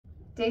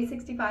Day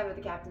 65 of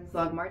the Captain's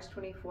Log, March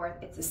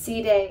 24th. It's a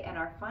sea day and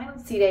our final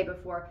sea day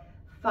before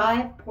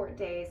 5 port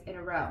days in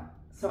a row.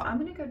 So I'm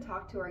gonna go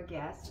talk to our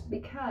guest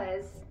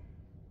because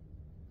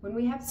when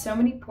we have so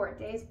many port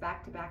days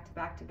back to back to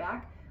back to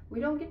back, we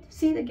don't get to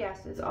see the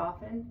guests as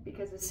often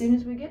because as soon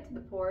as we get to the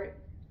port,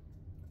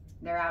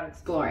 they're out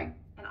exploring.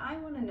 And I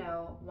want to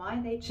know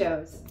why they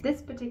chose this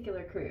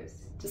particular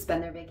cruise to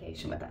spend their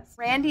vacation with us.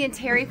 Randy and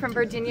Terry from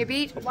Virginia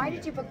Beach, why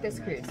did you book this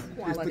cruise?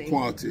 It's the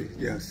quality,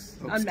 yes.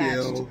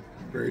 Upscale,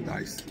 very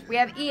nice. We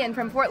have Ian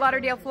from Fort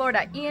Lauderdale,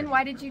 Florida. Ian,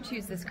 why did you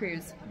choose this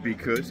cruise?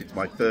 Because it's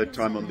my 3rd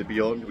time on the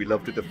Beyond. We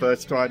loved it the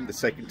 1st time, the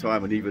 2nd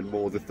time, and even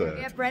more the 3rd.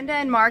 We have Brenda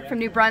and Mark from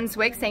New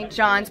Brunswick, St.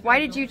 John's. Why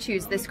did you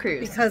choose this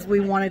cruise? Because we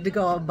wanted to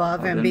go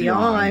above and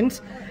beyond.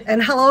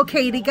 And hello,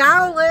 Katie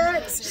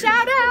Gowlitz.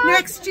 Shout out!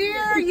 Next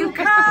year, you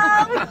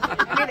come. We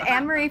have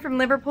Anne-Marie from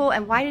Liverpool.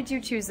 And why did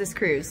you choose this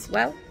cruise?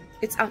 Well,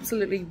 it's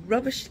absolutely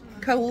rubbish,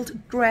 cold,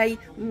 grey,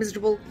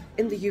 miserable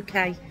in the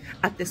UK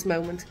at this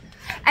moment.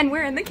 And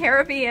we're in the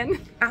Caribbean.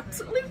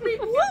 Absolutely.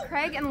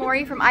 Craig and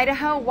Lori from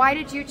Idaho, why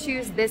did you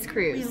choose this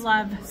cruise? We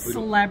love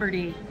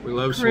Celebrity. We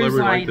love Cruise Celebrity,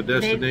 line. like the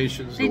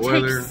destinations, they the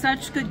weather. Take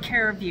such good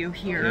care of you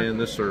here. And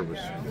the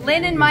service.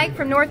 Lynn and Mike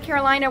from North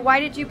Carolina, why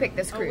did you pick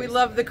this cruise? We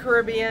love the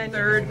Caribbean.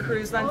 3rd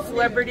cruise on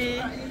Celebrity.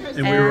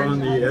 And we were on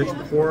the Edge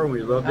before, and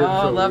we loved it.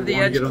 Oh, so love the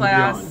Edge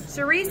class.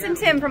 Cerise and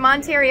Tim from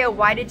Ontario,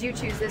 why did you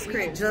choose this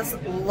cruise?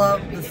 Just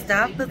love the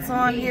staff that's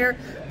on here.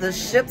 The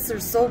ships are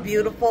so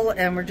beautiful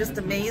and we're just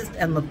amazed.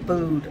 And the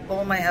food,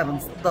 oh my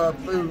heavens, the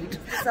food.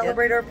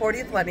 Celebrate our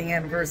 40th wedding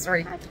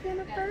anniversary. Happy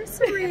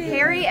anniversary.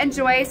 Harry and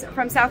Joyce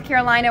from South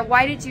Carolina,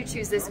 why did you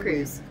choose this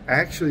cruise? I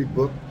actually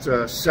booked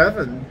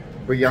 7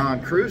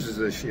 Beyond cruises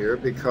this year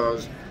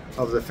because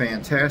of the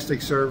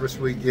fantastic service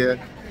we get.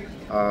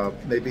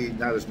 Maybe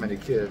not as many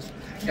kids.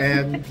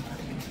 And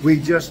we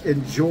just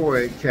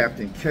enjoyed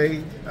Captain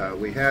Kate.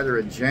 We had her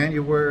in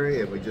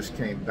January and we just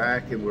came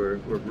back and we're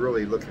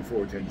really looking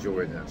forward to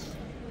enjoying this.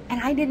 And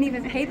I didn't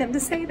even pay them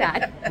to say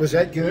that. Was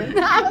that good?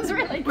 That was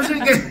really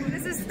good.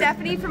 This is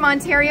Stephanie from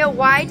Ontario.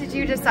 Why did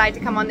you decide to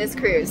come on this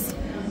cruise?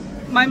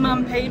 My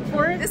mom paid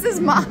for it. This is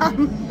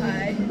Mom.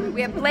 Hi.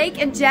 We have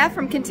Blake and Jeff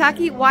from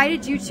Kentucky. Why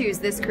did you choose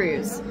this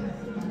cruise?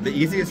 The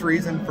easiest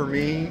reason for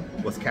me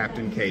was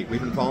Captain Kate.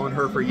 We've been following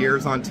her for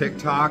years on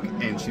TikTok,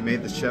 and she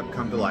made the ship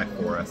come to life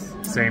for us.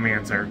 Same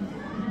answer.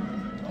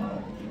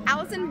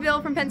 Allison and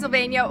Bill from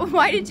Pennsylvania,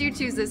 why did you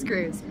choose this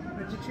cruise?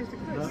 Why did you choose the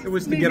cruise? It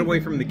was to get away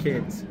from the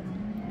kids.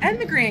 And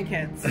the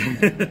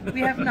grandkids. We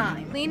have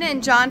 9. Lena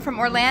and John from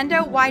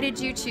Orlando, why did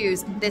you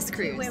choose this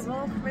cruise? We're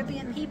all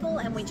Caribbean people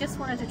and we just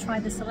wanted to try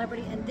the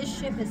Celebrity, and this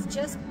ship is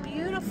just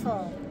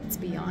beautiful. It's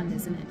beyond,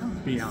 isn't it? Oh.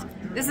 Beyond.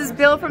 This is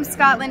Bill from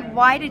Scotland.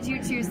 Why did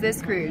you choose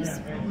this cruise?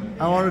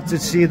 I wanted to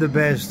see the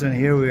best, and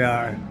here we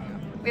are.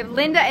 We have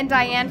Linda and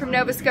Diane from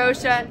Nova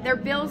Scotia. They're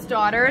Bill's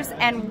daughters.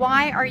 And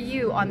why are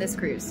you on this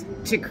cruise?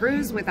 To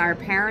cruise with our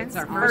parents.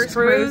 It's our first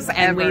cruise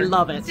and we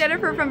love it.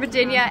 Jennifer from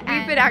Virginia.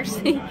 We've been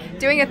actually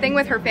doing a thing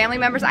with her family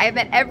members. I have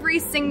met every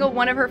single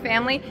one of her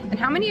family. And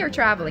how many are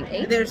traveling?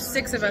 8? There's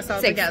 6 of us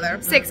all together.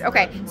 6,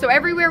 okay. So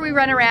everywhere we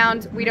run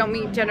around, we don't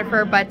meet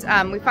Jennifer, but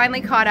we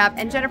finally caught up.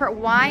 And Jennifer,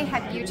 why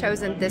have you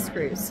chosen this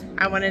cruise?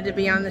 I wanted to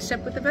be on the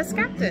ship with the best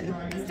captain.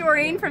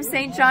 Doreen from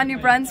St. John, New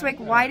Brunswick.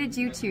 Why did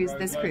you choose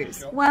this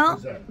cruise? Well,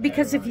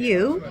 because of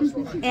you,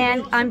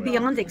 and I'm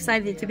beyond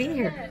excited to be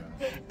here.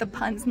 The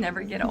puns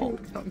never get old.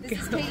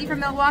 This is Katie from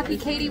Milwaukee.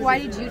 Katie, why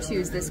did you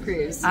choose this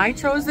cruise? I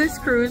chose this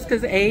cruise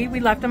because A, we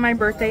left on my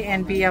birthday,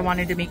 and B, I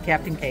wanted to meet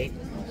Captain Kate.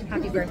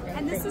 Happy birthday.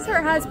 And this is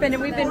her husband,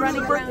 and we've been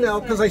running around.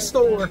 No, because I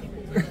stole her.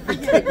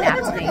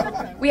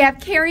 We have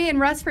Carrie and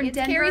Russ from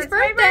Denver. Carrie's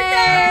birthday!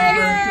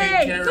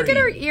 Happy birthday, Look at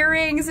her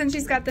earrings, and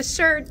she's got the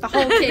shirt, the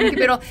whole kit and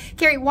caboodle.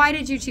 Carrie, why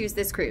did you choose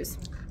this cruise?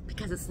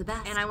 Because it's the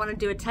best. And I want to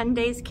do a 10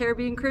 days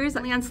Caribbean cruise.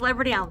 Only on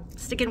Celebrity, I'll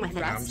stick in with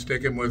it. I'm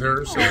sticking with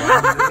her. So We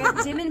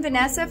have Jim and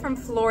Vanessa from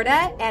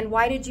Florida, and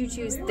why did you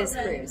choose this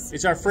cruise?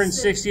 It's our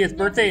friend's 60th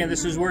birthday, and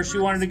this is where she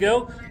wanted to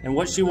go and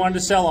what she wanted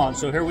to sell on.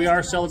 So here we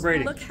are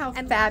celebrating. Look how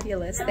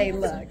fabulous they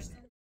look.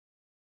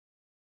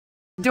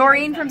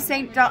 Doreen from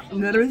St. John.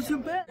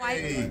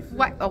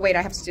 What? Oh wait,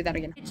 I have to do that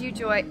again. Did you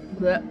joy?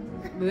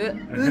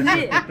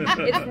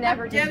 It's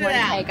never just one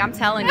take. I'm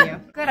telling you.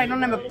 Good. I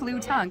don't have a blue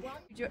tongue.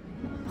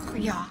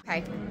 Yeah.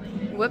 Okay.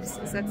 Whoops.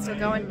 Is that still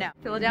going? No.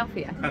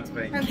 Philadelphia.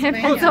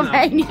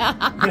 Pennsylvania.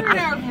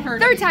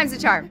 3rd time's a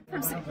charm.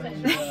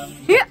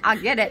 I'll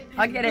get it.